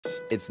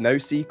It's no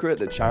secret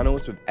that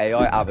channels with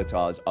AI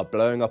avatars are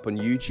blowing up on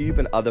YouTube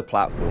and other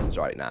platforms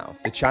right now.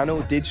 The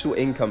channel Digital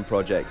Income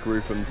Project grew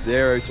from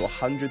 0 to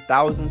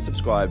 100,000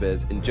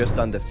 subscribers in just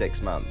under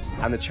 6 months.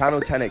 And the channel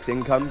 10x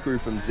Income grew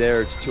from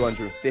 0 to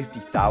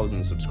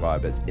 250,000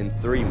 subscribers in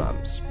 3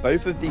 months.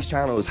 Both of these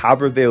channels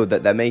have revealed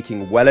that they're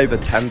making well over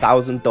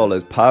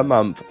 $10,000 per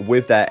month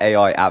with their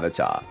AI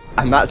avatar.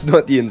 And that's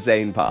not the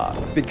insane part.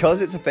 Because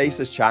it's a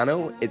faceless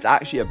channel, it's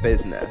actually a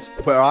business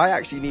where I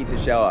actually need to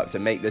show up to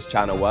make this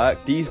channel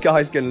work. These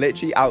guys can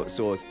literally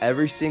outsource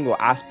every single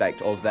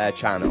aspect of their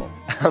channel.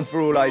 And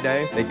for all I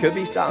know, they could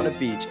be sat on a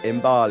beach in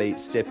Bali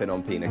sipping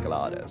on pina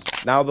coladas.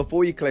 Now,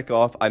 before you click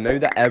off, I know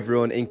that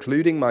everyone,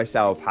 including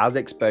myself, has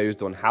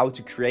exposed on how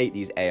to create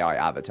these AI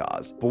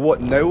avatars. But what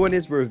no one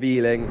is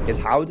revealing is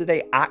how do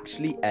they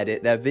actually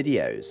edit their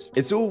videos.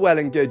 It's all well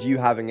and good you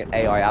having an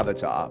AI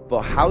avatar,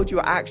 but how do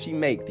you actually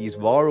make these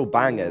viral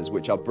bangers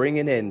which are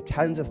bringing in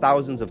tens of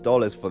thousands of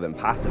dollars for them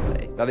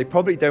passively? Now, they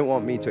probably don't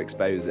want me to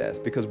expose this,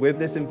 because with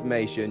this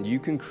information, you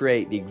can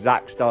create the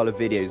exact style of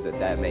videos that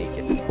they're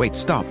making. Wait,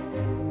 stop.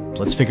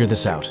 Let's figure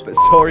this out. But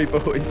sorry,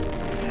 boys.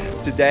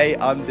 Today,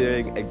 I'm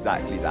doing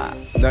exactly that.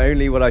 Not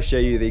only will I show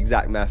you the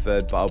exact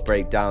method, but I'll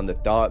break down the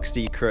dark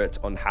secrets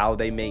on how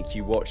they make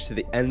you watch to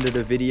the end of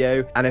the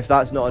video. And if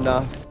that's not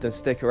enough, then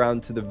stick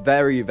around to the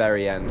very,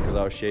 very end, because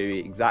I'll show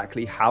you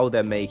exactly how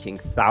they're making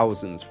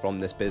thousands from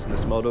this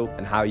business model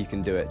and how you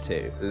can do it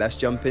too. Let's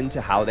jump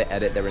into how they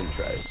edit their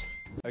intros.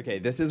 Okay,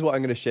 this is what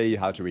I'm going to show you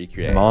how to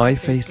recreate. My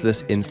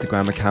faceless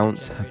Instagram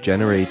accounts have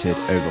generated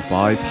over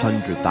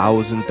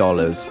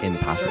 $500,000 in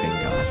passive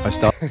income.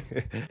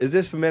 Is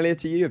this familiar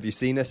to you? Have you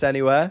seen this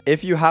anywhere?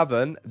 If you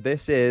haven't,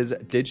 this is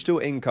Digital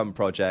Income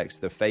Project's,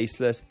 the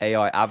faceless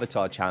AI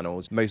avatar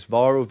channel's most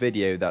viral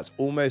video that's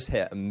almost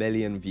hit 1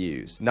 million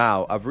views.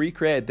 Now, I've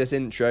recreated this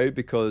intro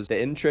because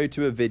the intro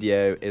to a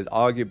video is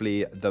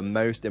arguably the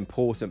most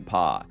important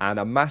part and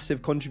a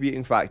massive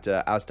contributing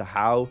factor as to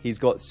how he's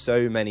got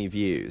so many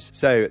views.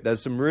 So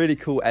there's some really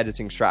cool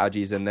editing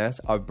strategies in this.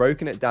 I've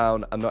broken it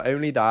down, and not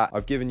only that,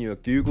 I've given you a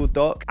Google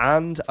Doc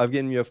and I've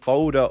given you a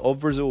folder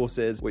of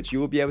resources which you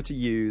will be able to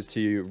use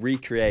to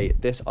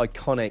recreate this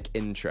iconic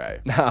intro.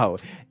 Now,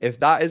 if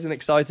that isn't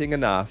exciting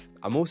enough,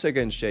 I'm also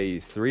going to show you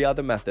 3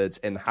 other methods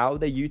in how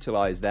they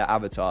utilize their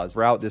avatars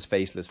throughout this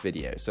faceless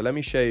video. So let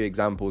me show you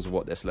examples of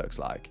what this looks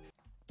like.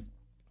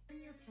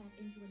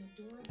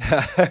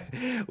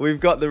 We've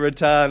got the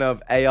return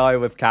of AI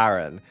with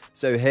Karen.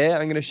 So here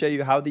I'm going to show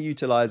you how they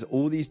utilize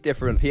all these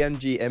different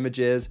PNG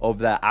images of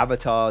their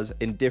avatars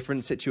in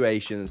different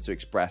situations to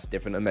express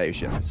different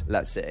emotions.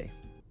 Let's see.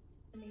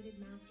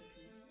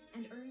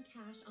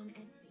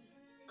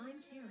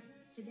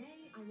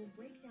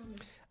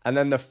 And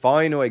then the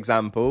final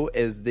example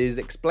is these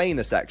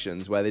explainer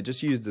sections where they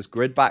just use this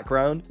grid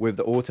background with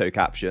the auto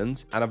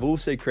captions. And I've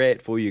also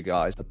created for you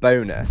guys a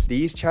bonus.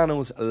 These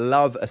channels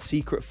love a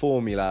secret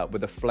formula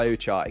with a flow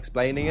chart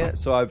explaining it.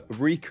 So I've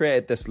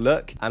recreated this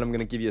look, and I'm going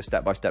to give you a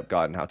step-by-step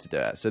guide on how to do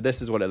it. So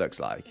this is what it looks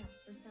like.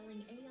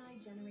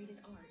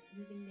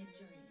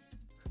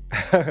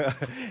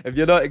 If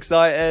you're not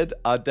excited,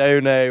 I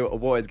don't know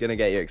what is going to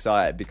get you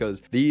excited,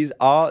 because these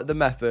are the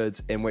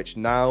methods in which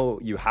now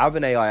you have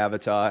an AI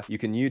avatar. You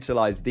can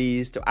utilize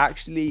these to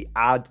actually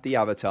add the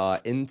avatar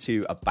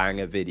into a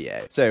banger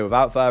video. So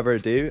without further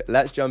ado,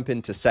 let's jump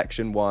into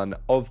section 1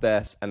 of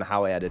this and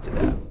how I edited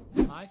it.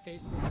 My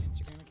faceless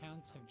Instagram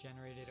accounts have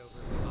generated over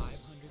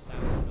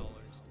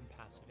 $500,000 in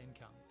passive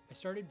income. I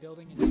started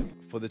building Instagram.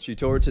 For the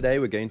tutorial today,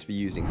 we're going to be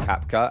using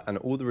CapCut, and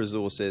all the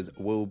resources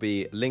will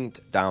be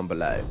linked down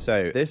below.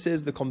 So this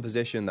is the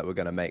composition that we're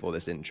going to make for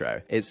this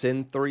intro. It's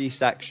in 3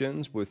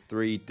 sections with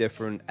 3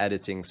 different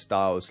editing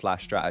styles /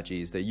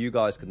 strategies that you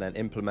guys can then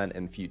implement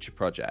in future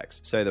projects.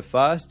 So the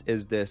first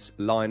is this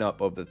lineup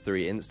of the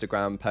 3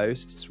 Instagram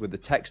posts with the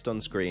text on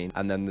screen,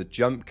 and then the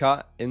jump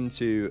cut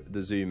into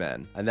the zoom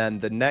in. And then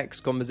the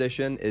next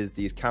composition is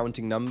these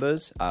counting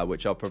numbers,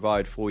 which I'll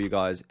provide for you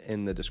guys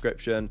in the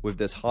description, with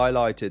this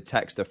highlighted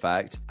text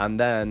effect, and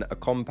then a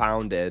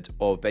compounded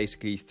of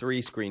basically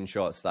 3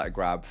 screenshots that I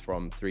grabbed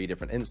from 3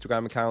 different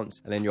Instagram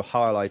accounts, and then you're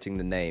highlighting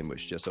the name,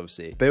 which just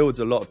obviously builds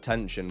a lot of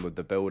tension with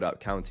the build up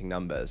counting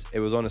numbers.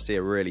 It was honestly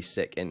a really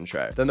sick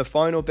intro. Then the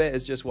final bit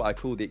is just what I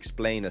call the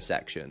explainer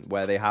section,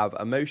 where they have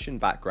a motion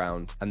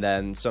background and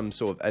then some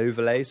sort of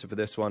overlay. So for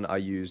this one, I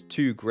used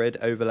 2 grid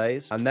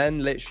overlays, and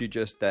then literally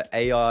just the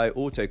AI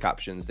auto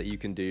captions that you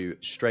can do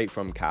straight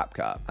from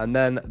CapCut. And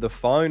then the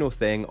final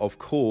thing, of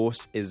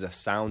course, is a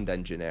sound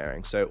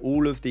engineering. So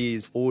all of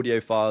these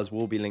audio files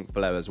will be linked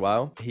below as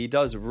well. He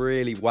does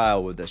really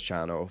well with this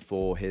channel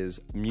for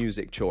his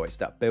music choice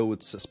that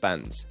builds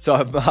suspense. So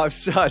I've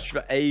searched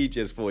for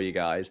ages for you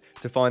guys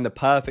to find the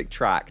perfect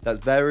track that's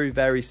very,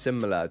 very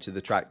similar to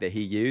the track that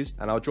he used,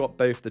 and I'll drop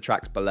both the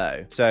tracks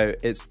below. So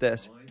it's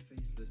this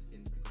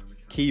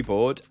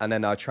keyboard, and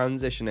then I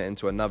transition it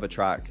into another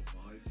track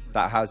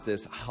that has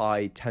this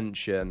high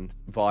tension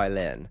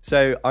violin.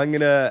 So I'm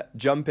gonna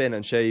jump in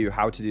and show you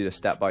how to do this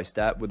step by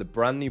step with a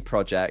brand new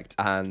project,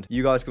 and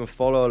you guys can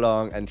follow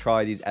along and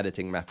try these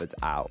editing methods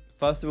out.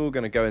 First of all, we're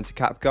gonna go into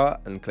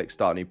CapCut and click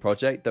start new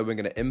project. Then we're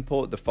gonna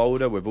import the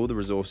folder with all the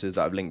resources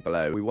that I've linked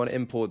below. We want to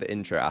import the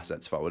intro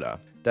assets folder.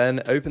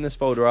 Then open this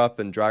folder up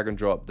and drag and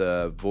drop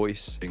the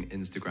voiceover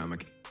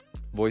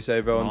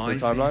onto the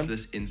timeline.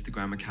 Faceless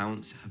Instagram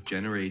accounts have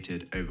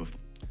generated over.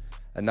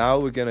 And now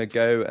we're going to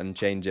go and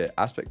change it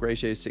aspect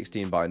ratio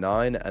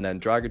 16:9 and then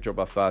drag and drop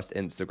our first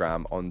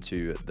Instagram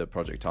onto the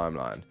project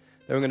timeline.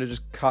 Then we're going to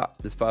just cut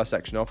this first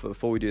section off, but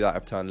before we do that,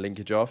 I've turned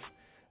linkage off,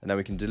 and then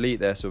we can delete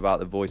this without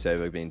the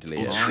voiceover being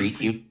deleted.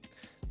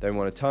 Then we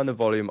want to turn the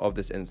volume of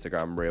this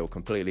Instagram reel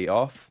completely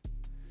off,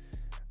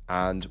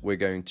 and we're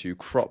going to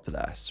crop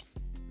this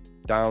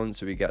down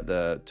so we get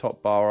the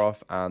top bar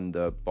off and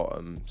the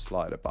bottom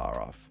slider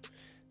bar off.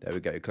 There we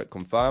go, click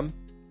confirm.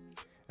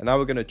 And now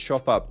we're going to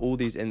chop up all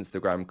these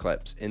Instagram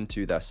clips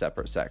into their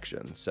separate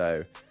sections.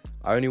 So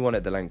I only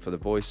wanted the length for the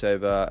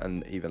voiceover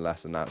and even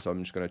less than that. So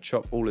I'm just going to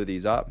chop all of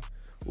these up,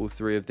 all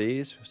 3 of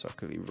these. So I'll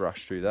quickly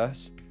rush through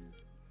this.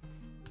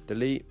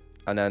 Delete.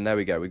 And then there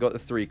we go. We got the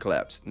 3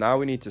 clips. Now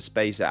we need to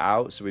space it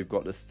out. So we've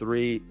got the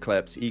 3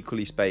 clips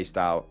equally spaced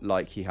out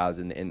like he has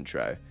in the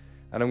intro.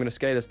 And I'm going to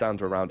scale this down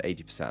to around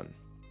 80%.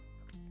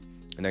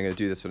 And I'm going to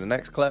do this for the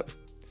next clip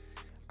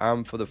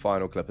and for the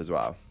final clip as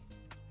well.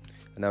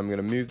 And then I'm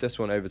going to move this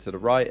one over to the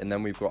right, and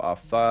then we've got our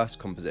first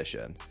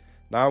composition.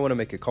 Now I want to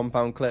make a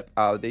compound clip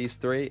out of these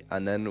 3,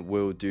 and then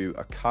we'll do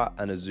a cut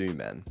and a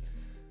zoom in.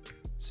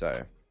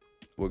 So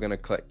we're going to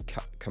click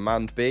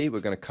Command B, we're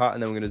going to cut,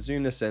 and then we're going to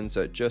zoom this in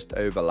so it just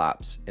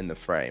overlaps in the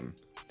frame.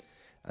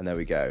 And there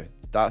we go.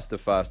 That's the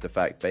first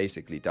effect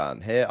basically done.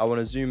 Here, I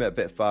want to zoom it a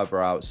bit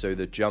further out so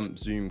the jump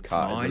zoom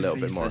cut is a little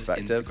bit more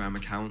effective.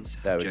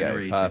 There we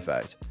go,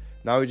 perfect.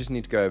 Now we just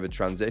need to go over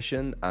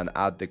transition and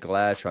add the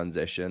glare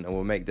transition, and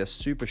we'll make this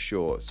super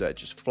short so it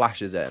just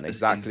flashes in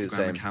exactly the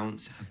same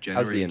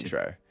as the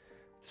intro.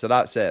 So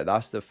that's it.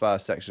 That's the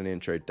first section of the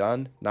intro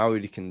done. Now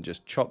we can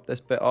just chop this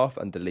bit off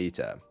and delete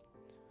it.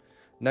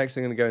 Next,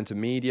 I'm going to go into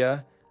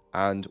media,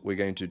 and we're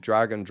going to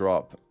drag and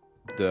drop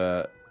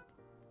the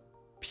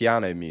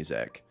piano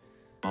music.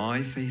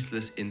 My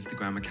Faceless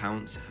Instagram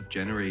accounts have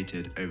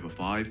generated over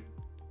 5.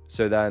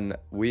 So then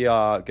we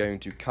are going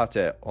to cut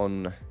it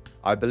on,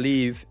 I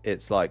believe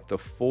it's like the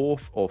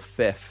 4th or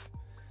 5th.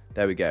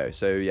 There we go.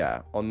 So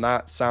yeah, on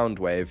that sound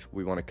wave,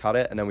 we want to cut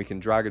it, and then we can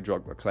drag and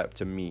drop the clip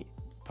to meet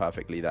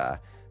perfectly there.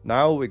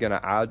 Now we're going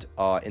to add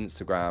our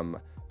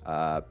Instagram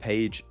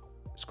page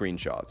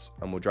screenshots,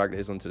 and we'll drag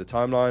this onto the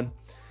timeline.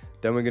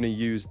 Then we're going to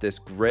use this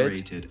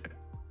grid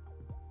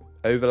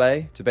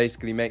overlay to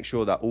basically make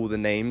sure that all the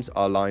names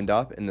are lined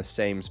up in the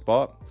same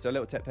spot. So a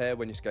little tip here,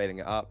 when you're scaling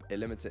it up, it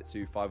limits it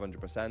to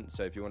 500%.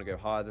 So if you want to go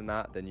higher than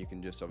that, then you can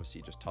just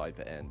obviously just type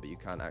it in, but you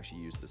can't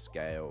actually use the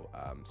scale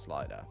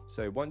slider.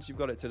 So once you've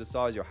got it to the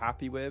size you're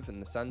happy with in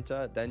the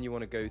center, then you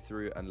want to go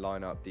through and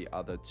line up the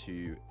other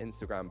 2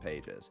 Instagram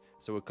pages.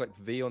 So we'll click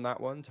V on that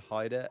one to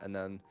hide it, and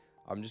then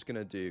I'm just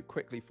going to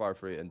quickly fire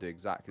through it and do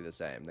exactly the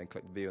same. Then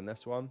click V on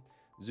this one,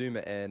 zoom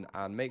it in,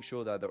 and make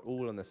sure that they're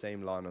all on the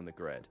same line on the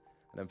grid.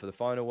 And then for the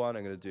final one,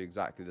 I'm going to do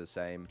exactly the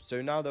same.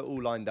 So now they're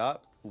all lined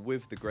up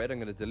with the grid. I'm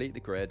going to delete the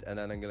grid, and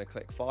then I'm going to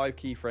click 5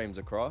 keyframes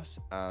across,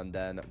 and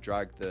then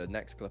drag the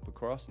next clip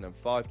across, and then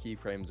 5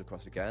 keyframes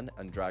across again,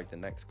 and drag the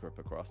next clip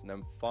across, and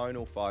then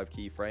final 5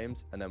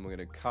 keyframes, and then we're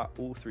going to cut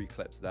all 3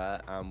 clips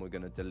there, and we're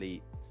going to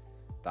delete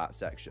that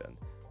section.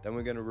 Then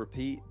we're going to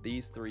repeat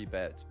these 3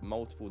 bits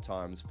multiple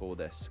times for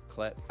this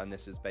clip, and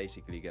this is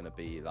basically going to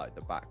be like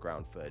the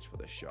background footage for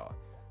this shot.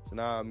 So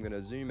now I'm going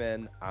to zoom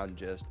in and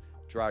just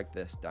drag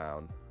this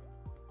down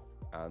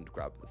and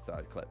grab the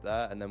 3rd clip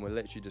there, and then we're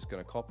literally just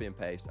going to copy and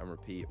paste and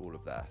repeat all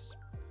of this.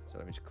 So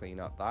let me just clean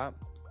up that,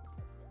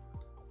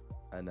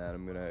 and then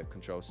I'm going to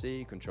Control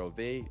C, Control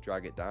V,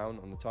 drag it down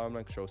on the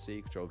timeline, Control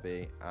C, Control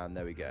V, and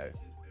there we go.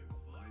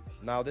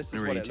 Now this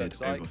is what it looks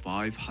like. Over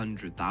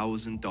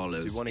 $500,000.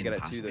 So we want to get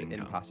it to the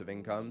in passive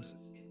incomes.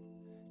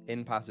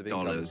 In passive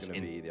income is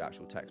going to be the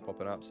actual text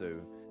popping up. So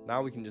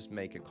now we can just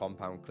make a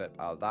compound clip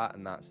out of that,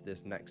 and that's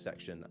this next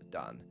section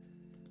done.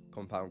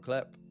 Compound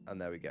clip,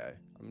 and there we go.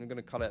 I'm going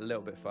to cut it a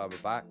little bit further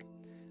back,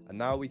 and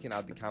now we can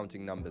add the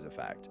counting numbers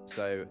effect.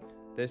 So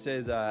this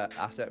is an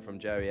asset from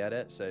Joey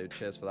Edit, so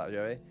cheers for that,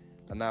 Joey.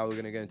 And now we're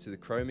going to go into the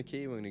chroma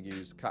key. We're going to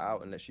use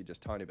cutout and literally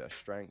just tiny bit of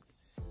strength,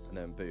 and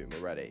then boom, we're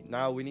ready.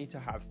 Now we need to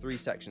have 3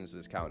 sections of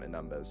this counting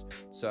numbers.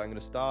 So I'm going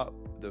to start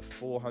the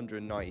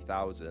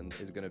 490,000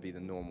 is going to be the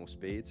normal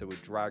speed, so we'll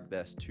drag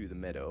this to the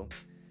middle.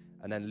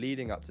 And then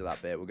leading up to that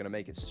bit, we're going to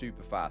make it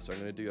super fast. So I'm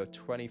going to do a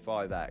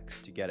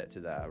 25x to get it to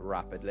there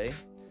rapidly.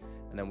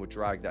 And then we'll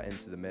drag that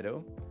into the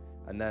middle.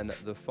 And then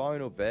the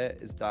final bit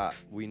is that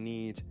we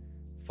need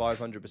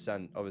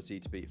 500% obviously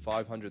to be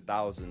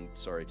 500,000,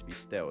 sorry, to be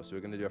still. So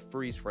we're going to do a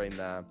freeze frame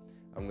there.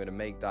 I'm going to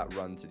make that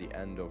run to the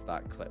end of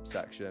that clip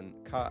section,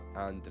 cut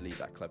and delete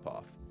that clip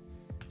off.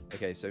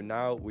 Okay, so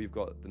now we've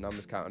got the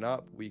numbers counting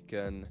up. We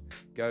can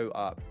go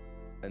up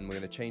and we're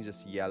going to change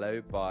this to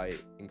yellow by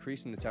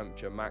increasing the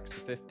temperature max to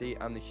 50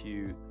 and the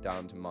hue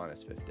down to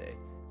 -50.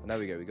 And there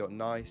we go, we got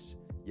nice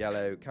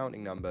yellow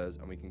counting numbers,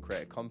 and we can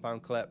create a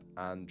compound clip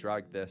and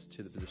drag this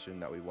to the position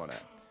that we want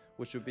it,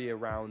 which will be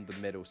around the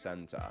middle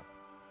center.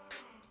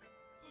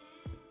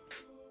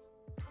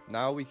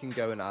 Now we can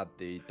go and add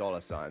the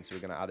 $sign. So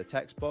we're going to add a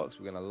text box,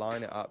 we're going to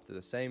line it up to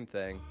the same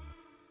thing.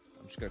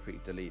 I'm just going to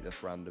quickly delete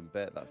this random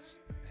bit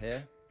that's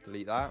here,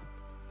 delete that.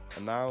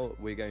 And now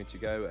we're going to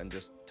go and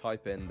just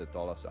type in the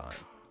 $sign.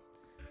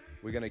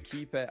 We're going to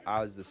keep it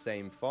as the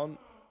same font,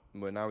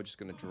 and we're now just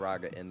going to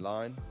drag it in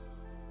line.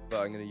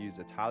 But I'm going to use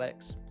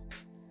italics,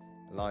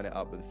 line it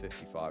up with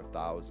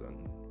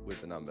 55,000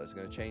 with the numbers. I'm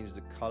going to change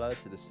the color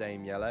to the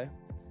same yellow.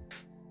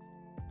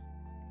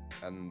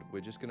 And we're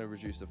just going to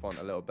reduce the font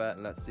a little bit,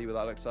 and let's see what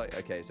that looks like.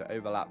 Okay, so it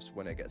overlaps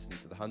when it gets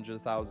into the hundred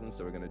of thousands,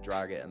 so we're going to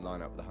drag it and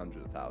line up with the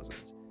hundred of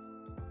thousands.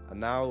 And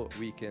now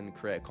we can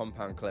create a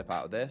compound clip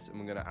out of this, and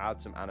we're going to add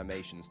some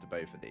animations to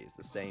both of these,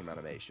 the same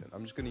animation.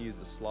 I'm just going to use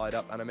the slide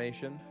up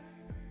animation,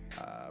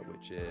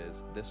 which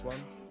is this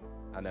one.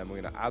 And then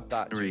we're going to add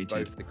that to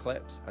both the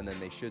clips, and then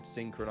they should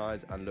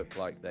synchronize and look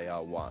like they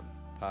are one.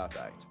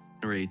 Perfect.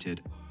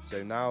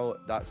 So now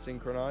that's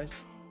synchronized.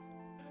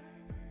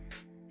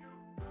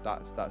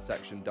 That's that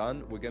section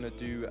done. We're going to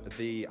do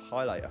the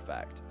highlight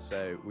effect.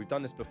 So we've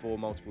done this before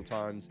multiple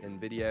times in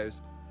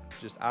videos.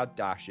 Just add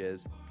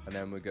dashes, and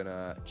then we're going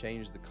to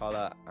change the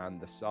color and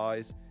the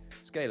size,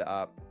 scale it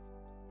up.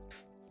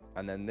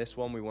 And then this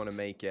one, we want to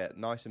make it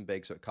nice and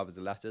big so it covers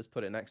the letters,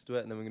 put it next to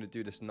it, and then we're going to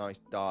do this nice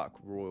dark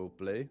royal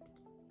blue.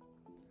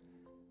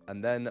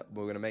 And then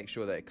we're going to make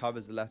sure that it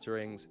covers the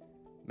letterings,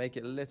 make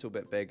it a little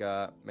bit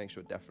bigger, make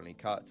sure it definitely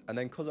cuts. And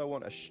then because I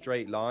want a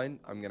straight line,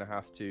 I'm going to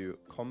have to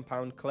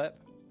compound clip.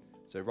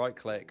 So right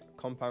click,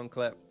 compound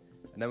clip,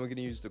 and then we're going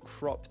to use the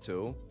crop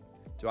tool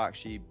to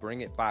actually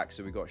bring it back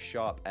so we've got a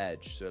sharp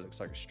edge so it looks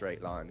like a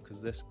straight line,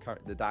 because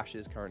the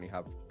dashes currently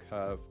have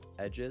curved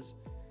edges.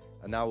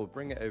 And now we'll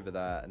bring it over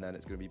there, and then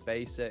it's going to be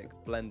basic,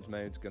 blend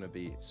mode's going to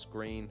be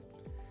screen,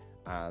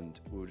 and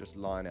we'll just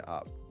line it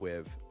up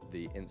with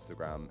the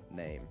Instagram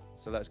name.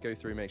 So let's go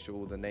through, make sure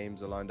all the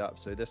names are lined up.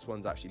 So this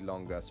one's actually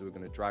longer, so we're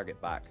going to drag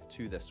it back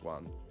to this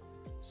one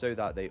so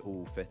that they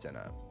all fit in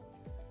it.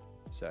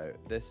 So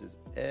this is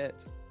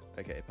it.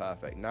 Okay,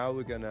 perfect. Now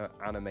we're going to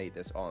animate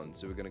this on.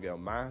 So we're going to go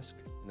mask,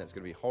 and that's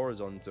going to be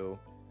horizontal.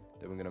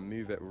 Then we're going to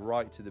move it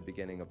right to the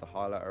beginning of the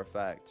highlighter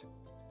effect,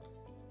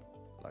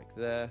 like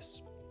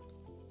this.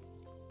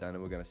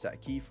 Then we're going to set a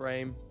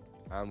keyframe,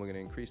 and we're going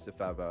to increase the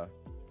feather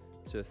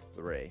to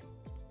 3.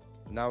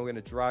 Now we're going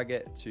to drag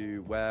it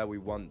to where we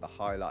want the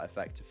highlight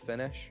effect to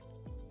finish.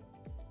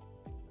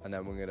 And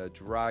then we're going to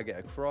drag it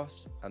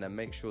across, and then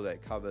make sure that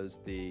it covers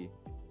the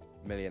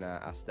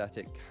millionaire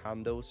aesthetic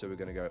handle. So we're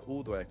going to go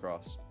all the way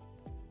across.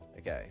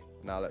 Okay,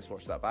 now let's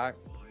watch that back.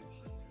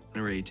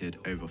 Generated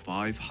over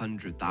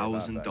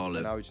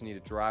 $500,000. Now we just need to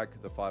drag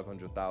the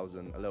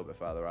 500,000 a little bit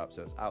further up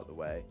so it's out the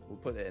way. We'll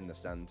put it in the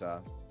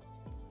center.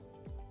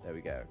 There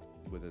we go,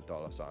 with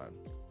a $sign.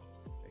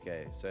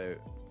 Okay, so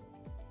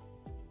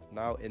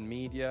now in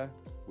media,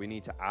 we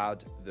need to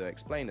add the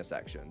explainer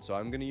section. So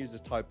I'm going to use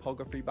this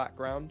typography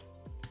background,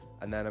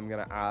 and then I'm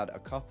going to add a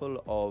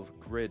couple of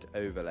grid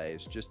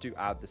overlays just to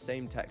add the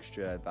same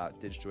texture that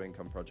Digital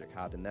Income Project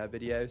had in their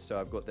video. So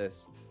I've got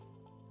this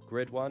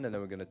grid one, and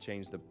then we're going to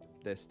change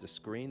this to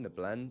screen, the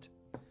blend.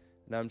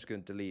 Now I'm just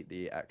going to delete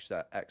the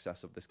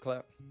excess of this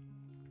clip.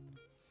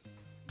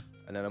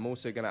 And then I'm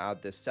also going to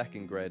add this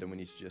second grid, and we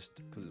need to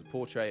just, because it's a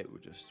portrait, we'll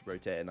just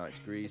rotate it 90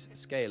 degrees,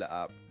 scale it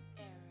up.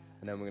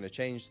 And then we're going to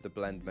change the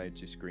blend mode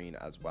to screen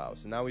as well.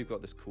 So now we've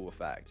got this cool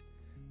effect.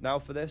 Now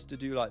for this to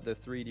do like the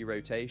 3D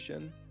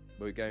rotation,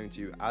 we're going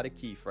to add a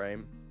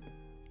keyframe,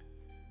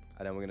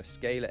 and then we're going to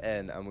scale it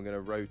in, and we're going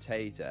to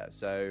rotate it.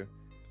 So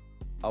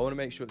I want to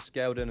make sure it's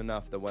scaled in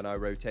enough that when I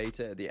rotate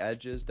it, the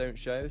edges don't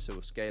show. So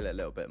we'll scale it a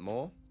little bit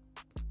more.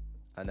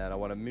 And then I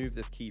want to move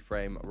this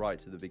keyframe right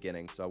to the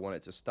beginning, because I want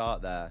it to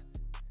start there.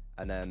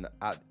 And then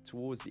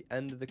towards the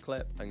end of the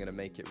clip, I'm going to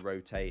make it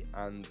rotate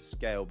and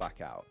scale back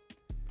out.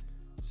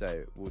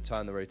 So we'll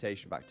turn the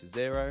rotation back to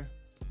 0,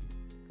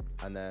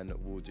 and then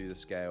we'll do the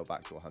scale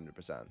back to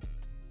 100%.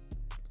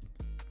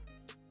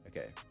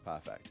 Okay,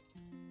 perfect.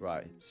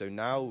 Right, so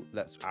now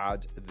let's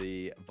add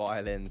the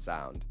violin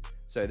sound.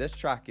 So this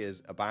track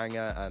is a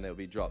banger, and it'll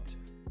be dropped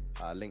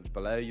linked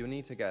below. You'll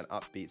need to get an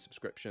Upbeat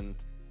subscription,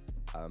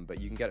 but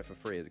you can get it for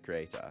free as a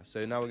creator.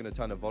 So now we're going to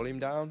turn the volume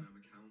down.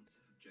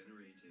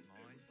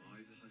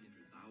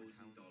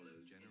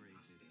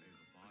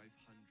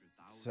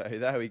 So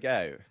there we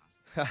go.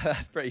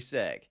 That's pretty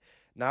sick.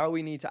 Now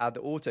we need to add the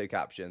auto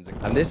captions.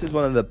 And this is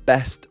one of the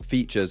best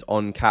features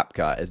on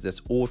CapCut, is this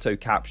auto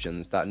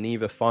captions that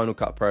neither Final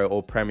Cut Pro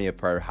or Premiere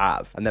Pro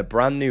have. And their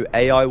brand new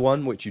AI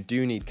one, which you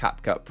do need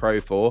CapCut Pro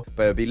for,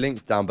 but it'll be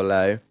linked down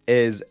below,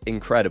 is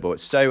incredible.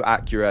 It's so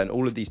accurate and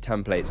all of these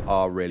templates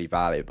are really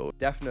valuable.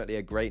 Definitely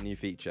a great new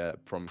feature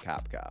from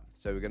CapCut.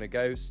 So we're gonna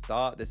go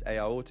start this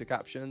AI auto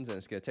captions, and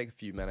it's gonna take a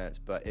few minutes,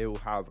 but it will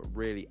have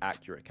really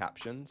accurate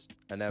captions.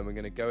 And then we're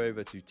gonna go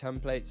over to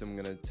templates and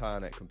we're gonna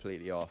turn it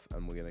completely off,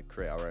 and we're gonna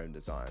create our own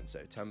design. So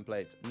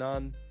templates,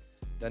 none.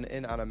 Then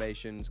in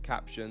animations,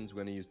 captions,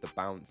 we're going to use the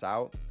bounce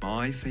out.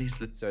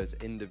 Faceless. So it's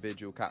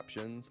individual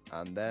captions.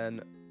 And then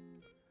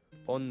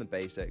on the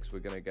basics, we're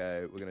going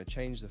to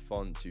change the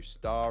font to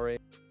starry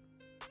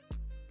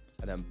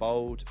and then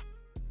bold.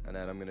 And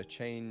then I'm going to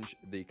change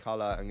the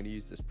color. I'm going to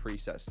use this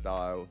preset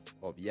style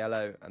of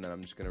yellow. And then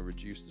I'm just going to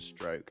reduce the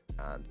stroke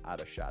and add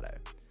a shadow.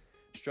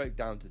 Stroke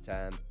down to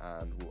 10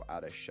 and we'll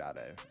add a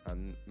shadow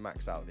and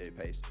max out the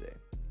opacity.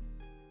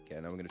 Okay,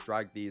 now we're going to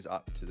drag these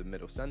up to the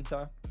middle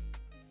center.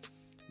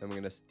 Then we're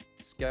going to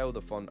scale the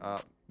font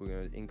up. We're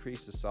going to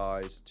increase the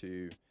size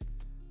to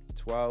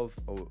 12,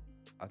 or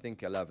I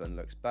think 11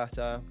 looks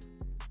better.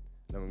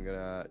 Then we're going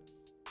to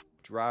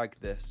drag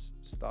this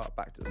start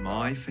back to the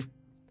start. And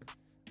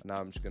now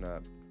I'm just going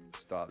to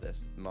start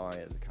this my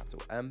as a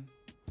capital M.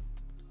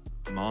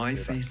 My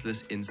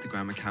Faceless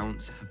Instagram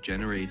accounts have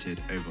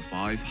generated over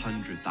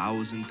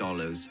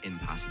 $500,000 in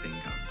passive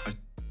income.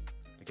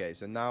 Okay,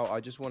 so now I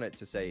just want it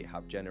to say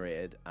have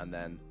generated, and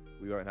then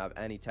we won't have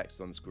any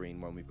text on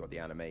screen when we've got the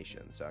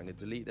animation. So I'm going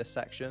to delete this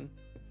section,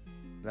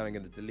 and then I'm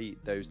going to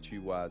delete those two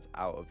words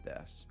out of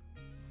this.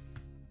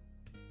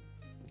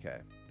 Okay,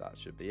 that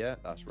should be it.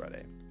 That's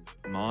ready.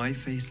 My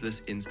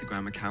Faceless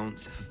Instagram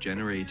accounts have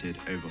generated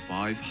over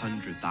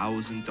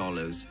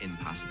 $500,000 in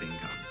passive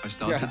income. I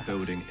started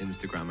building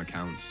Instagram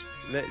accounts.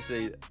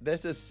 Literally,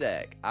 this is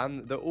sick.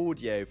 And the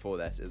audio for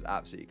this is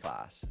absolutely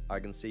class. I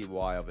can see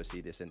why,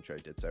 obviously, this intro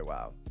did so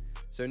well.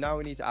 So now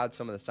we need to add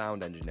some of the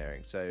sound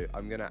engineering. So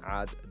I'm going to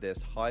add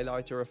this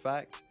highlighter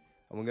effect,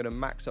 and we're going to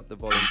max up the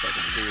volume so I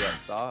can see where it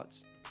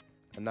starts.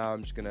 And now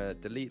I'm just going to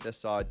delete this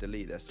side,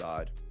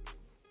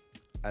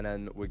 and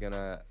then we're going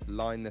to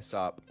line this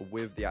up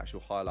with the actual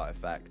highlight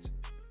effect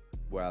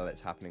while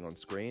it's happening on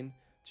screen.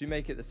 To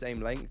make it the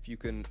same length, you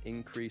can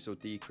increase or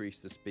decrease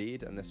the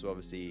speed, and this will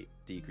obviously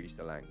decrease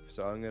the length.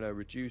 So I'm going to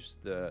reduce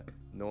the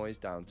noise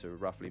down to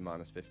roughly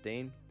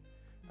 -15.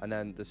 And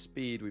then the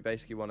speed, we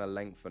basically want to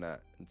lengthen it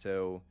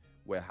until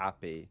we're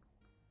happy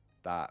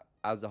that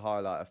as the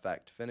highlight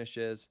effect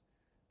finishes,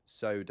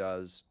 so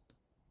does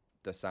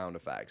the sound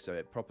effect. So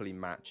it properly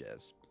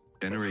matches.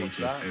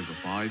 Generated over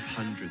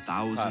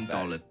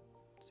 $500,000.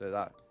 So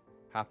that,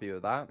 happy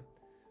with that.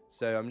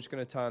 So I'm just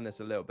going to turn this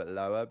a little bit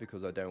lower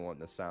because I don't want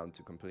the sound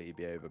to completely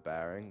be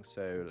overbearing.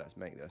 So let's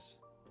make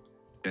this.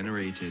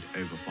 Generated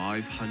over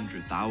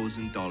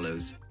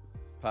 $500,000.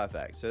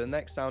 Perfect. So the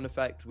next sound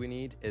effect we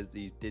need is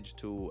these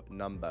digital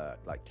number,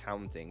 like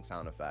counting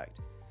sound effect,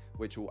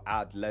 which will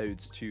add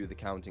loads to the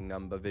counting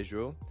number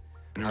visual.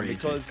 And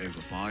because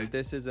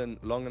this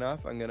isn't long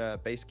enough, I'm going to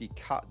basically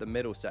cut the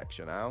middle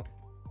section out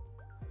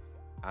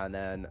and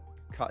then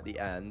cut the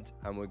end,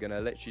 and we're going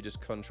to literally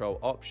just Control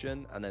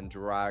Option and then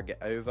drag it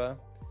over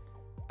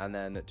and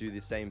then do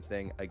the same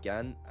thing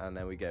again, and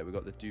there we go. We've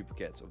got the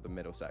duplicates of the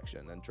middle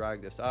section, and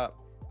drag this up,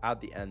 add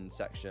the end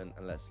section,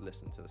 and let's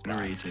listen to this.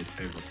 Generated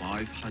over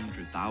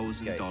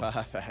 $500,000. Okay,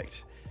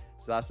 perfect.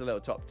 So that's a little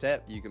top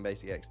tip. You can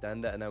basically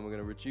extend it, and then we're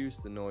going to reduce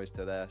the noise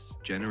to this.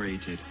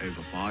 Generated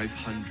over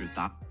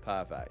 $500,000.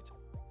 Perfect.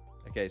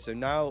 Okay, so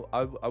now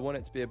I want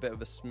it to be a bit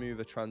of a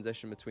smoother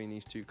transition between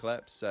these two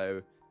clips.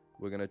 So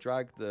we're going to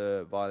drag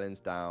the violins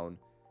down,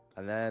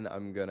 and then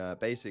I'm going to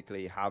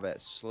basically have it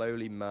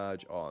slowly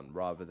merge on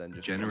rather than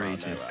just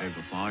generated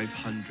over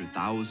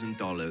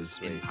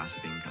 $500,000 in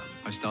passive income.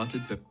 I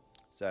started the...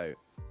 So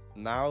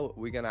now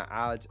we're going to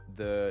add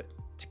the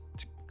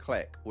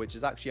click, which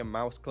is actually a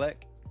mouse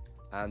click.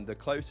 And the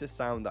closest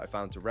sound that I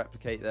found to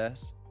replicate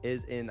this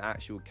is in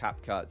actual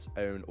CapCut's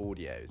own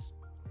audios.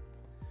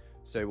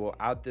 So we'll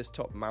add this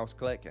top mouse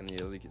click, and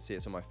as you can see,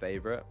 it's on my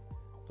favorite.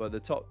 But the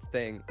top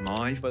thing,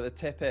 but the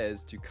tip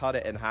is to cut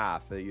it in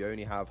half, so you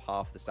only have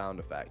half the sound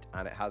effect,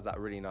 and it has that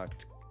really nice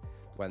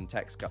when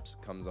text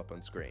comes up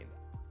on screen.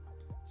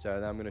 So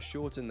then I'm going to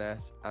shorten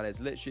this, and it's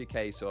literally a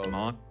case of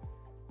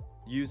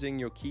using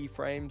your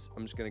keyframes.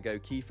 I'm just going to go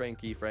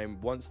keyframe.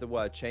 Once the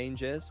word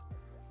changes,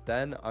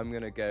 then I'm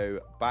going to go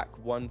back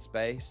one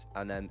space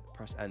and then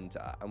press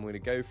enter. I'm going to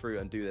go through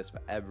and do this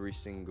for every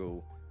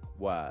single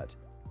word.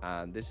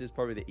 And this is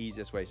probably the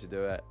easiest way to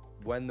do it.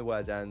 When the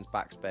word ends,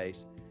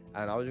 backspace.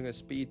 And I'm just going to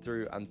speed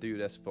through and do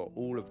this for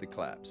all of the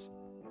clips.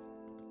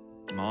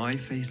 My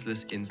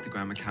Faceless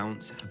Instagram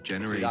accounts have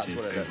generated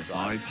over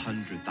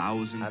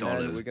 $500,000. And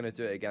then we're going to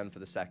do it again for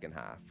the second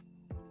half.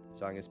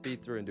 So I'm going to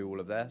speed through and do all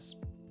of this.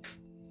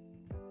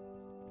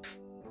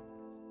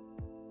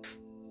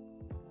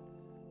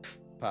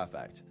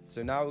 Perfect.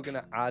 So now we're going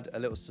to add a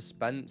little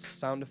suspense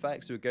sound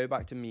effect. So we go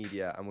back to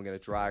media, and we're going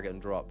to drag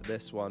and drop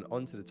this one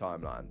onto the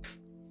timeline.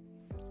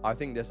 I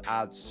think this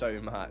adds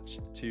so much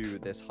to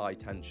this high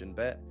tension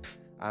bit.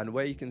 And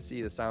where you can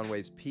see the sound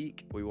waves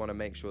peak, we want to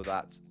make sure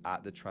that's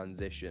at the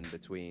transition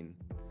between.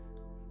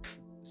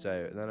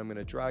 So then I'm going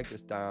to drag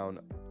this down,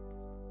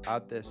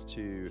 add this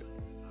to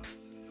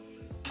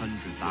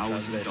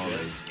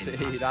 $100,000 See, in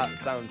passive that income.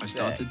 sounds I sick.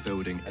 started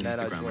building And then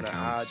I just Instagram want to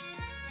accounts.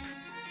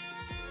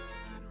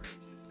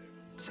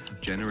 add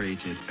Have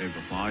generated over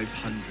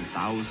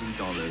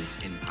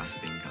 $500,000 in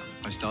passive income.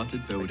 I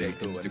started building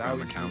cool. And now Instagram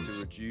we just accounts. need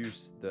to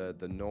reduce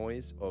the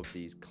noise of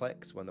these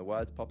clicks when the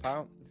words pop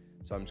out.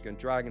 So I'm just going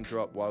to drag and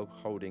drop while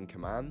holding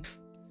command,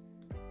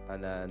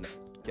 and then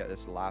get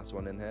this last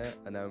one in here,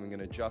 and then we're going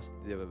to adjust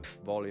the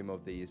volume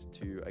of these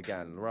to,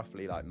 again,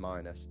 roughly like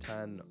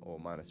 -10 or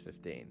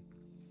 -15.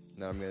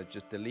 Now I'm going to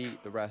just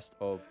delete the rest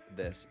of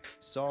this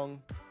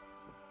song.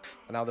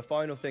 And now the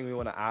final thing we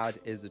want to add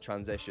is the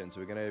transition. So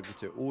we're going to over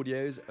to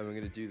audios, and we're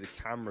going to do the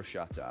camera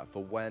shutter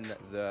for when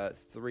the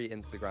 3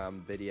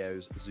 Instagram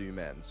videos zoom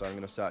in. So I'm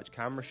going to search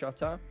camera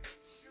shutter,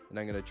 and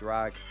I'm going to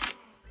drag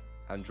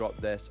and drop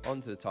this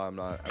onto the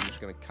timeline. I'm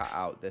just going to cut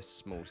out this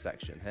small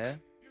section here.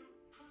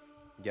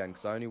 Again,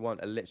 because I only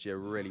want literally a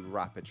really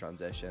rapid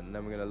transition. And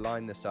then we're going to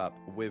line this up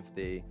with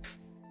the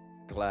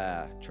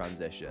glare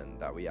transition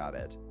that we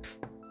added.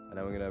 And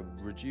then we're going to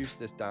reduce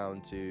this down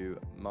to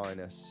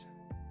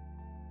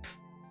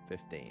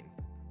 -15.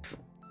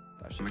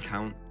 That should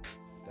Account.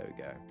 There we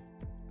go.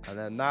 And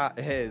then that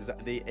is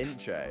the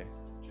intro.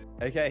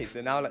 Okay, so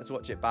now let's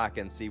watch it back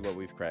and see what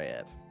we've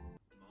created.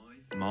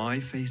 My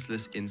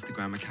Faceless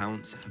Instagram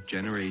accounts have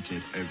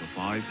generated over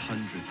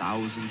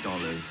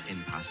 $500,000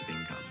 in passive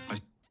income.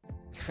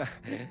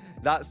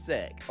 That's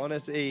sick.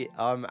 Honestly,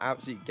 I'm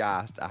absolutely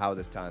gassed at how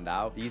this turned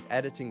out. These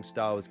editing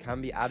styles can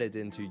be added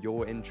into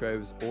your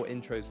intros or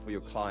intros for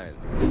your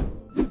clients.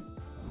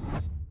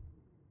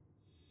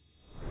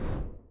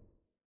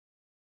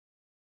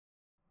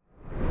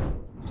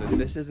 So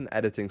this is an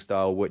editing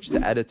style which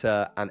the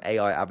editor and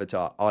AI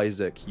avatar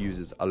Isaac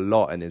uses a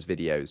lot in his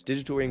videos.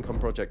 Digital Income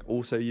Project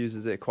also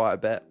uses it quite a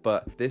bit,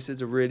 but this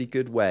is a really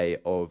good way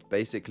of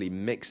basically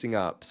mixing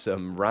up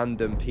some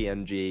random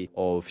PNG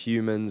of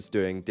humans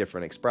doing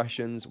different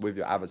expressions with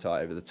your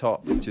avatar over the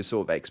top to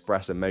sort of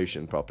express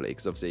emotion properly.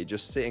 Because obviously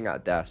just sitting at a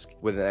desk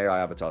with an AI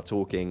avatar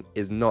talking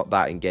is not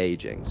that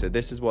engaging. So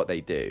this is what they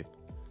do.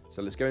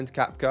 So let's go into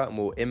CapCut and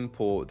we'll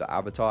import the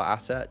avatar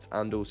assets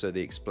and also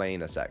the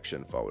explainer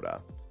section folder.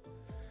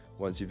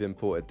 Once you've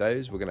imported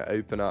those, we're going to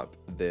open up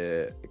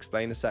the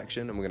explainer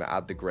section and we're going to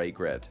add the gray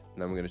grid.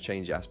 And then we're going to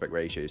change the aspect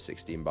ratio to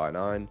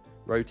 16:9,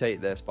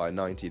 rotate this by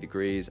 90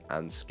 degrees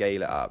and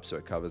scale it up so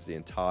it covers the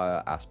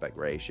entire aspect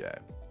ratio.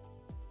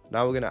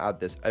 Now we're going to add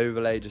this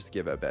overlay just to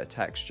give it a bit of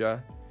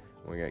texture.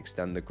 We're going to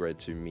extend the grid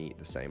to meet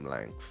the same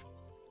length.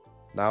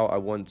 Now I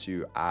want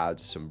to add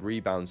some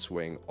rebound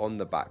swing on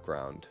the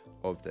background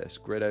of this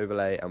grid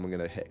overlay, and we're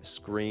going to hit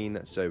screen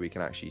so we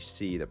can actually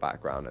see the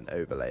background and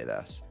overlay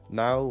this.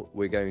 Now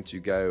we're going to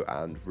go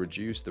and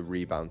reduce the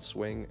rebound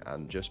swing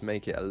and just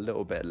make it a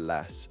little bit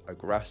less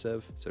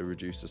aggressive. So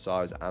reduce the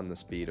size and the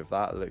speed of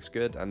that. It looks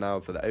good. And now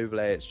for the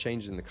overlay, it's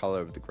changing the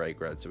color of the gray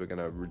grid. So we're going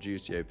to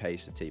reduce the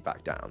opacity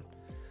back down.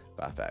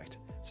 Perfect.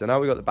 So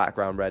now we've got the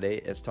background ready,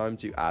 it's time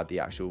to add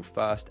the actual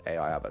first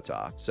AI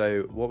avatar.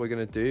 So what we're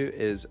going to do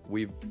is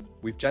we've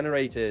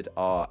generated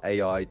our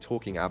AI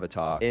talking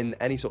avatar in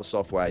any sort of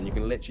software, and you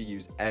can literally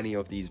use any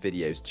of these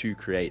videos to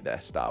create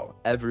their style.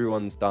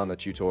 Everyone's done a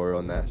tutorial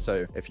on this,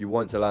 so if you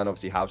want to learn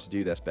obviously how to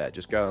do this bit,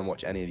 just go and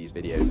watch any of these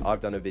videos.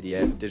 I've done a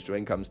video, Digital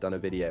Income's done a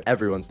video,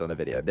 everyone's done a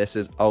video. This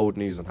is old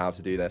news on how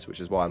to do this, which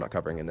is why I'm not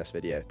covering in this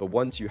video. But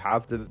once you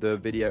have the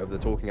video of the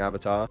talking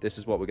avatar, this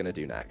is what we're going to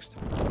do next.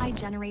 I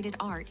generated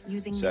art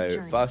using So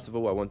Midjourney. first of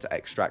all, I want to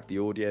extract the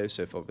audio.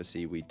 So if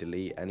obviously we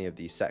delete any of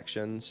these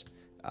sections,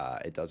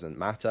 it doesn't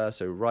matter.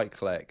 So right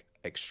click,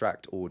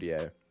 extract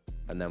audio,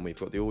 and then we've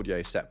got the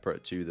audio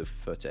separate to the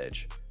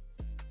footage.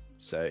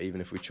 So even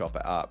if we chop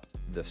it up,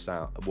 the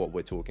sound, what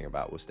we're talking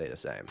about will stay the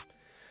same.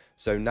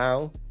 So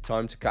now,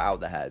 time to cut out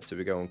the head. So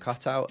we go on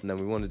cutout, and then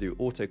we want to do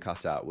auto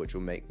cutout, which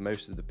will make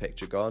most of the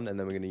picture gone. And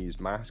then we're going to use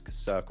mask,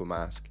 circle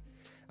mask,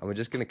 and we're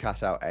just going to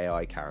cut out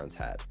AI Karen's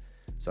head.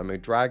 So I'm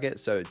going to drag it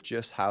so it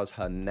just has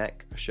her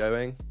neck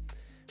showing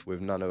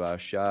with none of her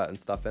shirt and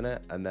stuff in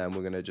it. And then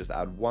we're going to just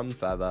add one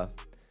feather.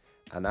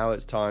 And now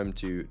it's time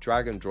to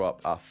drag and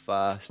drop our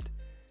first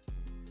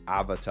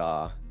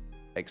avatar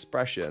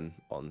expression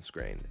on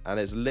screen. And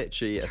it's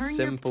literally as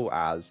simple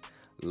as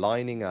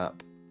lining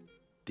up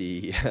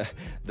the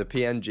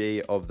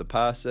PNG of the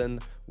person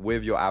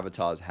with your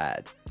avatar's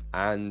head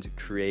and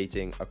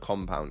creating a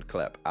compound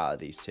clip out of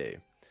these two.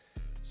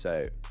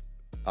 So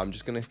I'm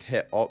just going to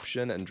hit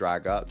option and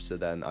drag up so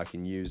then I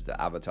can use the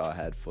avatar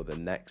head for the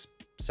next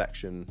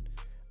section.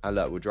 And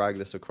look, we'll drag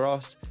this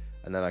across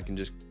and then I can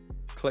just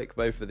click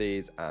both of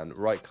these and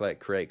right click,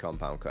 create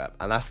compound clip.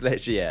 And that's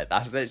literally it.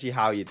 That's literally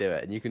how you do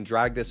it. And you can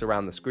drag this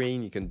around the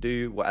screen. You can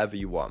do whatever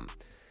you want.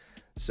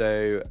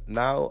 So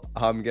now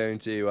I'm going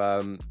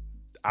to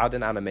add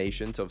an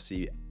animation to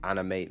obviously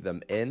animate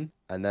them in.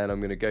 And then I'm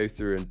going to go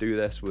through and do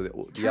this with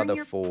the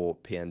other 4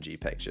 PNG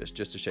pictures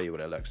just to show you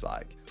what it looks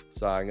like.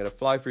 So I'm going to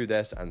fly through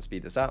this and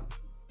speed this up.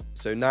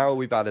 So now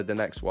we've added the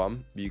next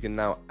one. You can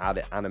now add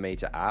an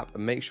animator app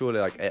and make sure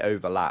that like it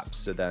overlaps,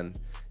 so then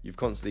you've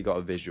constantly got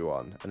a visual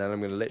on. And then I'm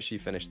going to literally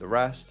finish the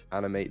rest,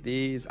 animate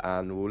these,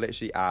 and we'll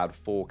literally add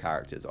 4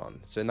 characters on.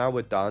 So now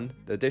we're done.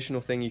 The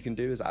additional thing you can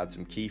do is add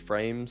some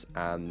keyframes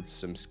and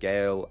some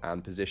scale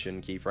and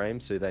position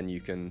keyframes, so then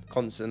you can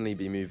constantly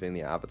be moving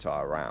the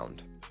avatar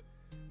around.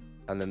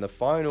 And then the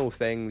final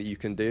thing that you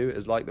can do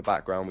is, like the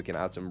background, we can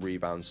add some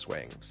rebound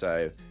swing.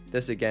 So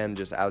this again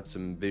just adds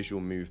some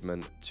visual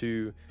movement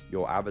to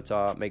your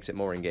avatar, makes it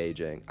more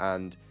engaging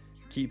and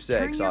keeps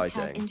it exciting.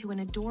 Turn your pet into an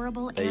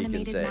adorable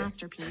animated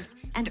masterpiece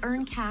and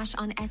earn cash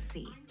on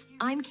Etsy.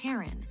 I'm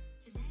Karen.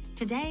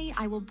 Today,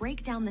 I will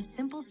break down the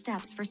simple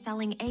steps for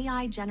selling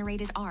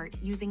AI-generated art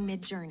using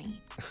Midjourney.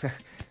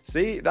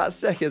 See, that's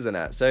sick, isn't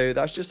it? So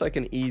that's just like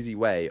an easy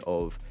way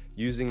of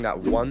using that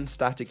one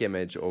static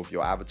image of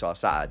your avatar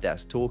sat at a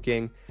desk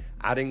talking,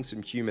 adding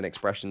some human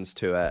expressions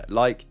to it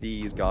like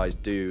these guys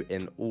do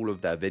in all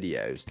of their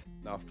videos.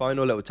 Now,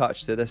 final little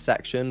touch to this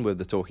section with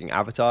the talking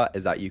avatar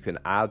is that you can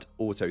add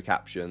auto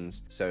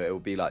captions. So it will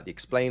be like the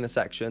explainer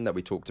section that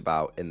we talked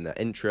about in the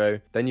intro.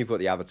 Then you've got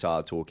the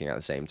avatar talking at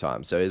the same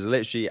time. So it's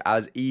literally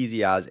as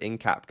easy as in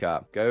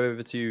CapCut, go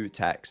over to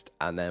text,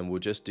 and then we'll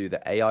just do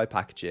the AI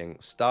packaging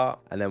start.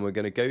 And then we're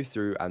going to go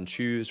through and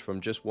choose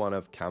from just one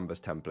of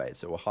Canva's templates.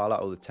 So we'll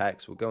highlight all the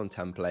text, we'll go on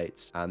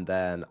templates, and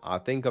then I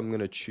think I'm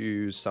going to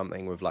choose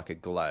something with like a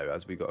glow,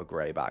 as we got a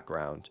gray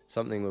background,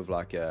 something with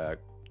like a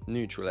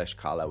neutralish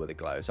color with a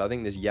glow. So I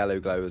think this yellow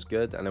glow is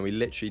good, and then we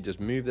literally just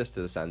move this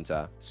to the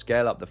center,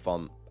 scale up the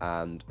font,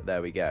 and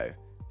there we go.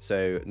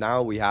 So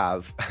now we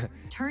have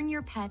turn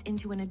your pet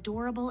into an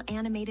adorable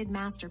animated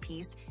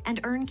masterpiece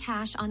and earn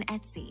cash on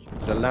Etsy.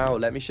 So now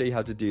let me show you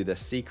how to do the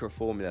secret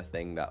formula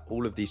thing that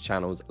all of these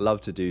channels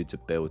love to do to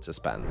build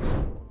suspense.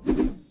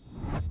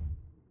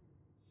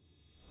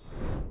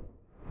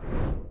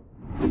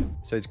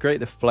 So to create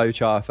the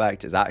flowchart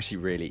effect is actually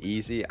really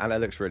easy and it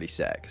looks really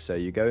sick. So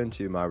you go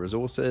into my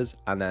resources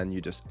and then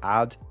you just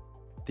add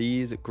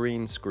these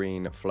green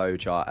screen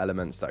flowchart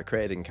elements that are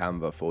created in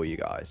Canva for you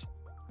guys.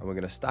 And we're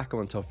going to stack them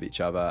on top of each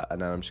other,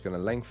 and then I'm just going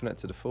to lengthen it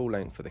to the full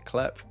length for the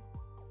clip.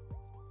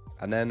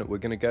 And then we're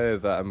going to go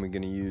over and we're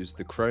going to use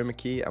the chroma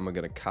key and we're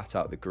going to cut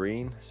out the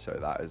green. So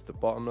that is the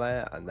bottom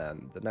layer. And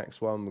then the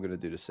next one, we're going to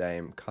do the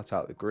same, cut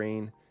out the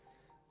green,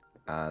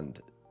 and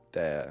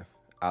there,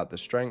 add the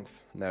strength.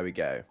 And there we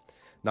go.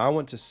 Now I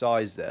want to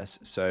size this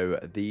so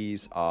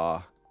these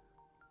are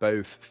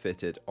both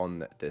fitted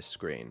on this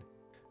screen.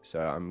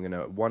 So I'm going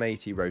to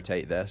 180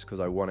 rotate this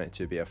because I want it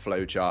to be a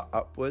flowchart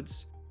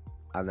upwards.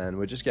 And then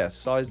we're just going to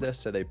size this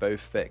so they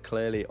both fit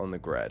clearly on the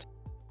grid.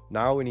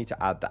 Now we need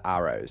to add the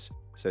arrows.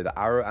 So the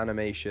arrow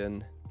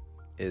animation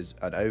is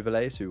an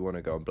overlay. So we want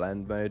to go on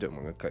blend mode and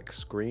we're going to click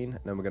screen. And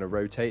then we're going to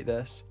rotate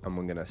this and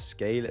we're going to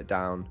scale it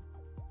down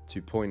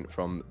to point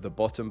from the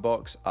bottom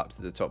box up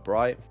to the top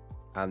right,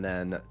 and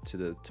then to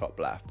the top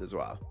left as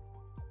well.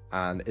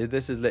 And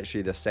this is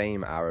literally the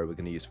same arrow we're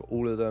going to use for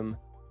all of them.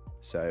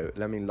 So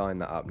let me line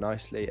that up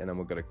nicely, and then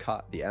we're going to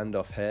cut the end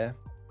off here.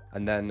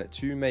 And then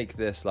to make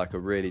this like a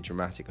really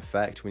dramatic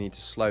effect, we need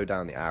to slow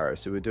down the arrow.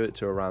 So we'll do it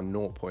to around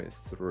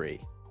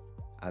 0.3.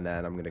 And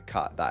then I'm going to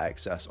cut that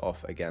excess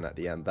off again at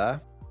the end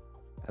there.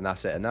 And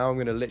that's it. And now I'm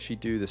going to literally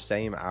do the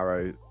same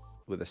arrow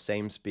with the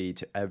same speed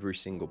to every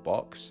single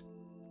box.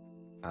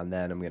 And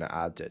then I'm going to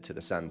add it to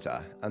the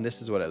center. And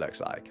this is what it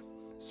looks like.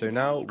 So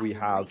now we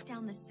have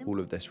all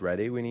of this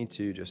ready. We need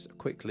to just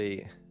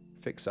quickly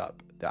fix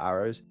up the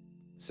arrows.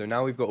 So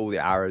now we've got all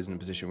the arrows in the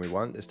position we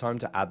want. It's time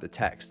to add the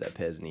text that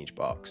appears in each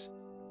box.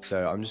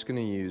 So I'm just going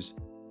to use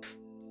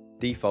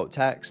default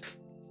text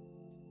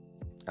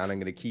and I'm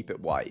going to keep it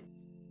white.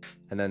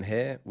 And then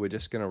here we're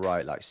just going to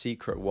write like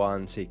secret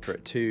 1,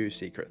 secret 2,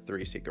 secret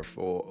 3, secret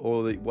 4,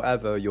 or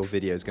whatever your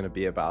video is going to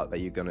be about that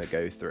you're going to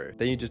go through.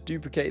 Then you just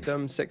duplicate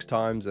them 6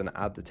 times and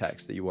add the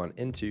text that you want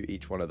into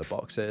each one of the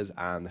boxes,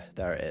 and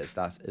there it is.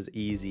 That's as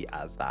easy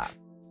as that.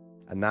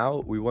 And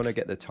now we want to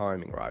get the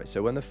timing right.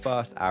 So when the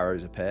first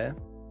arrows appear,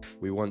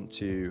 we want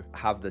to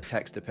have the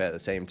text appear at the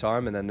same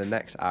time, and then the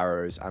next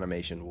arrow's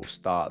animation will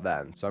start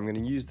then. So I'm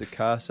going to use the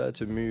cursor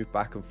to move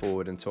back and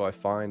forward until I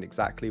find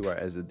exactly where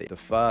it is that the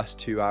first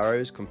 2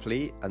 arrows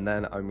complete, and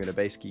then I'm going to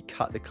basically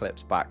cut the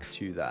clips back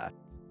to there.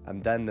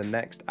 And then the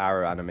next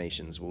arrow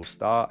animations will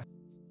start.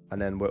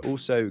 And then we're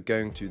also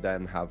going to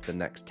then have the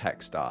next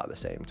text start at the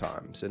same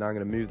time. So now I'm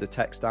going to move the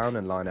text down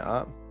and line it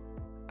up.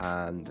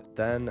 And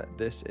then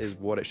this is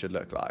what it should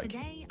look like.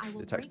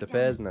 The text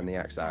appears and then the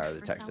X arrow,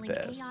 the text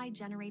appears.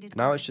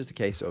 Now it's just a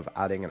case of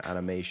adding an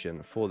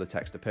animation for the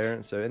text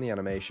appearance. So in the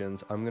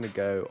animations, I'm going to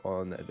go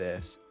on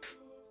this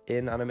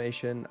in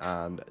animation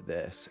and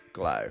this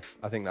glow.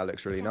 I think that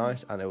looks really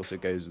nice, and it also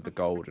goes with the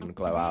gold and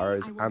glow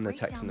arrows and the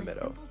text in the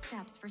middle.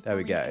 There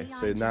we go.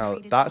 So now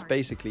that's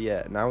basically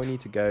it. Now we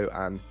need to go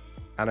and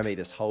animate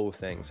this whole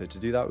thing. So to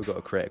do that, we've got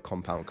to create a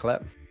compound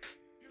clip,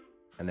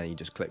 and then you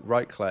just click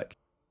right click,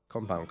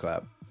 compound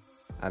clip,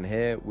 And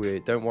here, we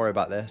don't worry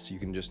about this. You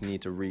can just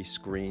need to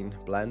re-screen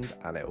blend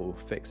and it will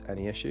fix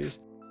any issues.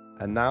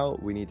 And now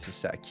we need to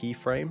set a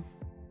keyframe.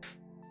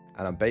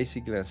 And I'm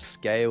basically going to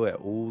scale it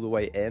all the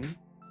way in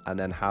and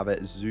then have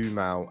it zoom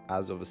out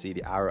as obviously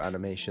the arrow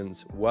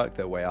animations work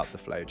their way up the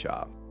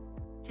flowchart.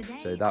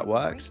 So that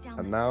works.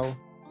 And now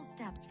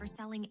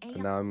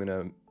I'm going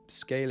to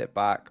scale it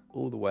back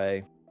all the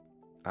way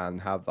and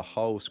have the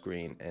whole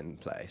screen in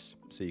place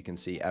so you can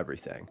see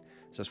everything.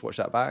 So let's watch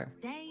that back.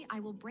 Today, I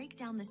will break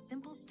down the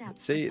simple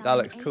steps. See, that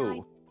looks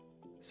cool.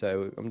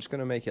 So I'm just going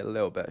to make it a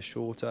little bit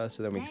shorter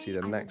so then we can see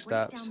the next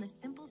steps.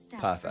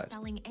 Perfect.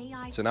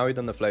 So now we've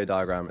done the flow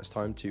diagram, it's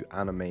time to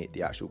animate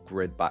the actual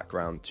grid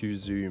background to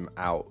zoom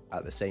out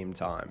at the same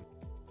time.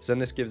 So then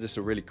this gives us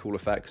a really cool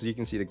effect because you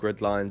can see the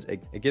grid lines.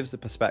 It gives the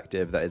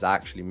perspective that is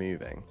actually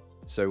moving.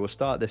 So we'll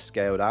start this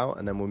scaled out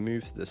and then we'll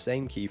move to the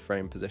same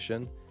keyframe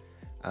position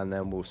and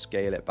then we'll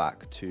scale it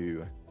back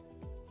to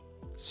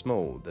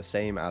small, the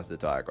same as the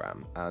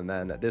diagram, and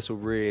then this will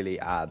really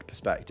add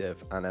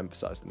perspective and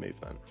emphasize the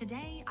movement.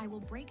 Today I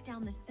will break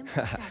down the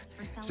simple steps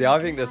for selling. See,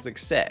 I think this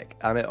looks sick,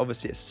 and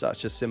obviously it's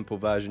such a simple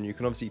version. You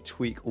can obviously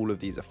tweak all of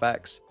these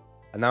effects,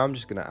 and now I'm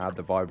just going to add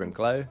the vibrant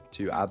glow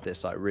to add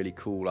this like really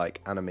cool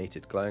like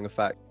animated glowing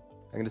effect.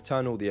 I'm going to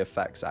turn all the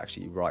effects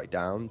actually right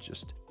down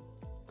just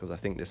because I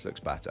think this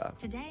looks better.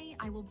 Today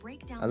I will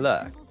break down and the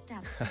look. simple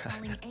steps for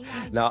selling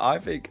AI. Now I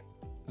think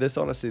this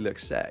honestly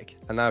looks sick.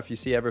 And now if you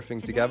see everything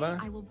together,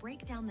 I will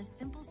break down the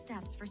simple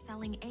steps for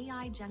selling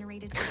AI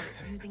generated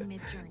art using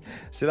Midjourney.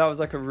 So that was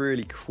like a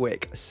really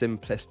quick,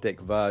 simplistic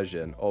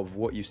version of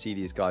what you see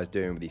these guys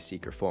doing with these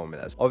secret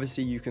formulas.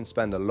 Obviously you can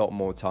spend a lot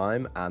more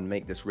time and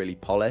make this really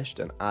polished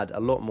and add a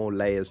lot more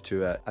layers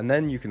to it. And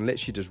then you can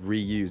literally just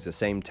reuse the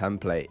same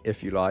template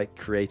if you like,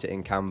 create it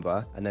in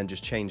Canva and then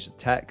just change the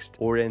text,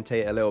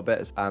 orientate it a little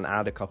bit and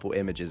add a couple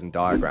images and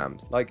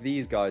diagrams like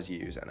these guys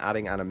use, and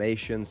adding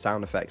animations,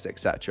 sound effects,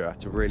 etc.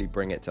 to really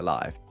bring it to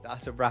life.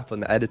 That's a wrap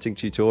on the editing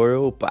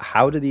tutorial, but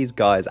how do these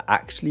guys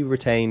actually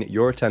retain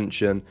your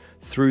attention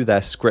through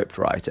their script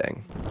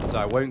writing? So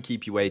I won't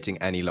keep you waiting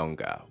any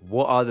longer.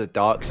 What are the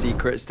dark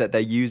secrets that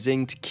they're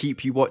using to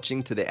keep you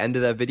watching to the end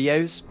of their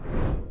videos?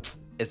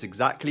 It's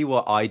exactly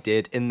what I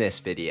did in this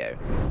video.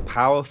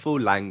 Powerful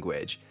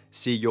language.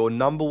 See, your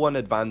 #1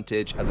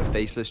 advantage as a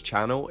Faceless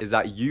channel is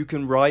that you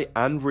can write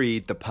and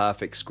read the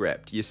perfect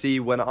script. You see,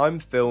 when I'm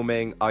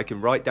filming, I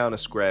can write down a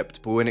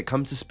script, but when it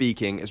comes to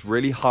speaking, it's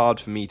really hard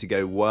for me to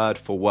go word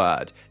for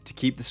word, to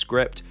keep the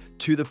script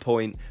to the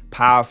point,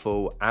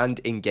 powerful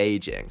and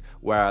engaging.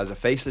 Whereas a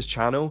Faceless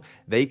channel,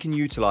 they can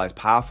utilize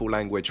powerful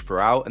language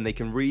throughout and they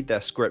can read their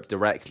script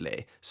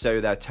directly.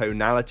 So their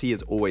tonality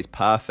is always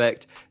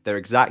perfect. Their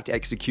exact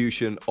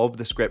execution of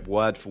the script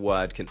word for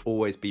word can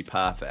always be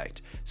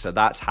perfect. So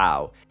that's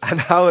how. And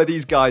how are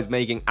these guys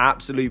making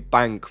absolute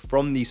bank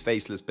from these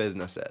Faceless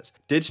businesses?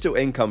 Digital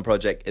Income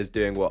Project is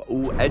doing what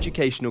all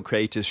educational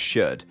creators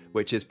should,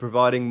 which is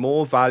providing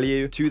more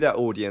value to their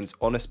audience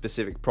on a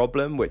specific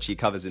problem, which he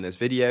covers in his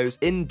videos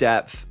in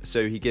depth.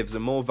 So he gives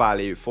them more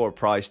value for a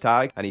price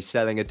tag, and he's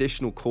selling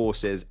additional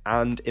courses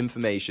and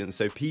information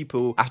so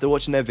people after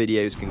watching their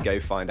videos can go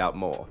find out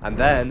more. And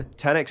then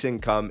 10x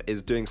Income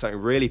is doing something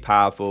really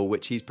powerful,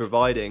 which he's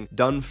providing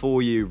done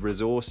for you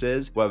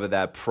resources, whether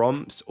they're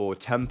prompts or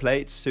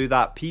templates, so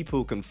that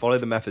people can follow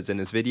the methods in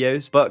his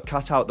videos but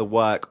cut out the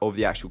work of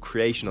the actual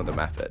creation of the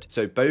method.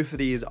 So both of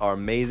these are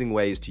amazing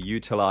ways to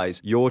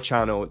utilize your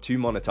channel to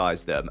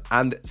monetize them.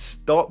 And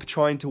stop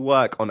trying to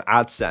work on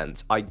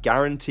AdSense. I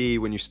guarantee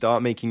when you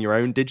start making your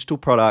own digital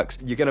products,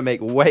 you're going to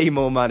make way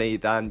more money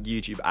than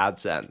YouTube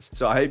AdSense.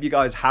 So I hope you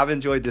guys have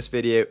enjoyed this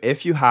video.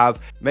 If you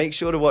have, make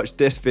sure to watch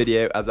this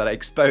video as I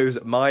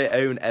expose my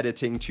own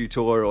editing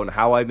tutorial on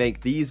how I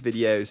make these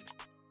videos.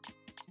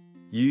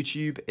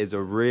 YouTube is a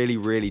really,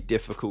 really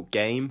difficult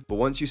game, but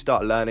once you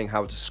start learning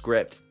how to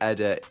script,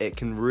 edit, it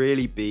can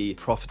really be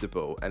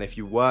profitable. And if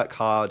you work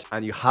hard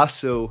and you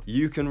hustle,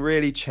 you can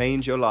really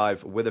change your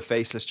life with a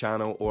Faceless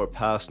channel or a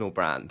personal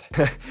brand.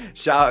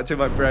 Shout out to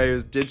my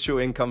bros, Digital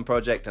Income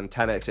Project and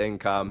 10x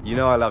Income. You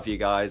know I love you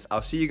guys.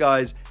 I'll see you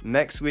guys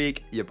next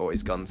week. Your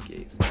boys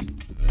Gunskis.